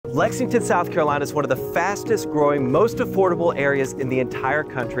Lexington, South Carolina is one of the fastest growing, most affordable areas in the entire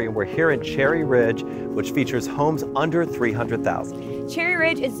country, and we're here in Cherry Ridge, which features homes under $300,000. Cherry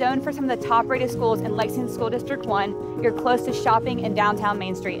Ridge is zoned for some of the top rated schools in Lexington School District 1. You're close to shopping and downtown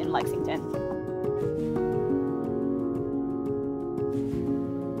Main Street in Lexington.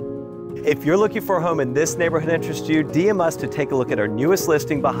 If you're looking for a home in this neighborhood interests you, DM us to take a look at our newest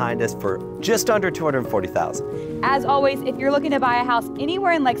listing behind us for just under $240,000. As always, if you're looking to buy a house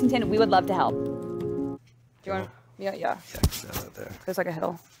anywhere in Lexington, we would love to help. Do you want? Yeah. Yeah, right there. There's like a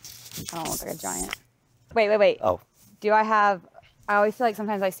hill. I don't look like a giant. Wait. Oh. Do I have? I always feel like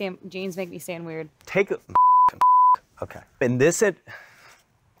sometimes I stand. Jeans make me stand weird. Take a. Okay. In this all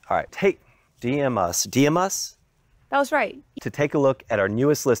right. DM us. That was right. To take a look at our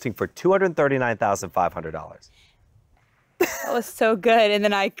newest listing for $239,500. That was so good, and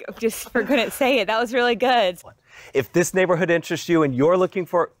then I just couldn't say it. That was really good. If this neighborhood interests you and you're looking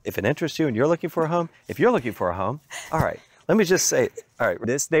for, if you're looking for a home, all right, let me just say, all right,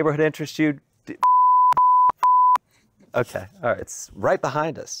 this neighborhood interests you, okay, all right, it's right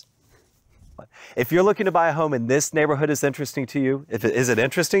behind us. If you're looking to buy a home and this neighborhood is interesting to you, is it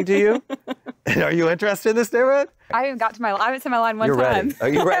interesting to you? And are you interested in this neighborhood? I haven't said my line one You're time. Ready. Are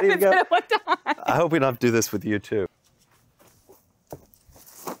you ready to go? Said it one time. I hope we don't have to do this with you too.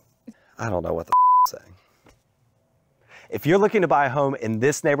 I don't know what the saying. If you're looking to buy a home and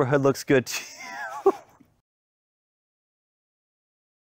this neighborhood looks good to